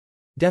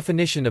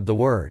Definition of the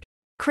word.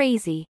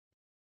 Crazy.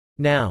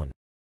 Noun.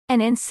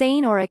 An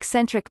insane or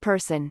eccentric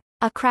person,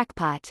 a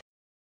crackpot.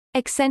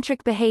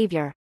 Eccentric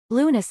behavior,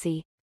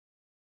 lunacy.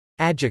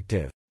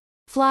 Adjective.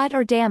 Flawed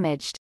or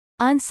damaged,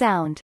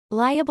 unsound,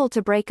 liable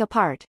to break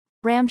apart,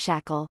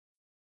 ramshackle.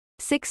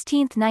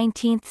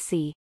 16th-19th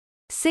c.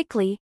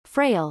 Sickly,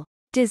 frail,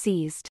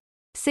 diseased.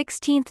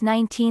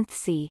 16th-19th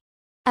c.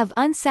 Of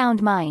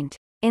unsound mind,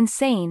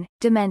 insane,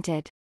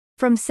 demented.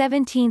 From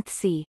 17th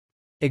c.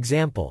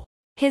 Example.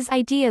 His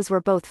ideas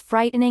were both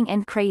frightening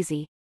and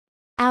crazy.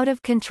 Out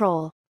of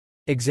control.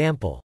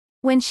 Example.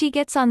 When she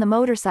gets on the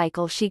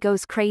motorcycle she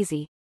goes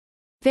crazy.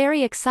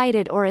 Very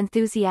excited or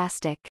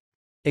enthusiastic.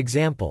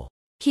 Example.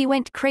 He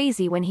went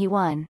crazy when he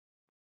won.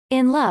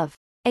 In love.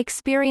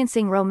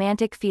 Experiencing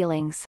romantic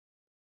feelings.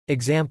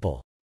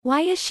 Example.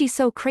 Why is she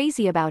so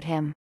crazy about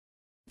him?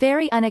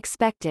 Very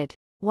unexpected.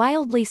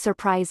 Wildly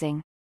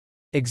surprising.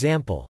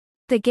 Example.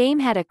 The game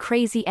had a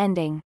crazy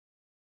ending.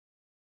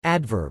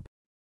 Adverb.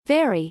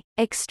 Very,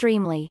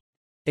 extremely.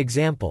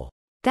 Example.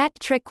 That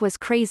trick was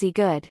crazy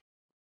good.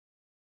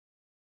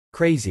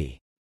 Crazy.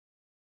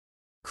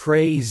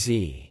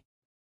 Crazy.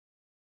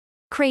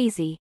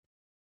 Crazy.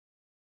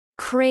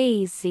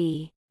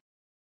 Crazy.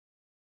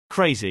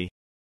 Crazy.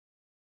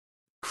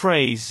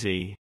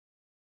 Crazy.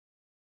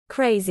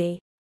 Crazy.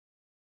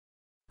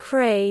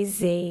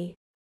 Crazy.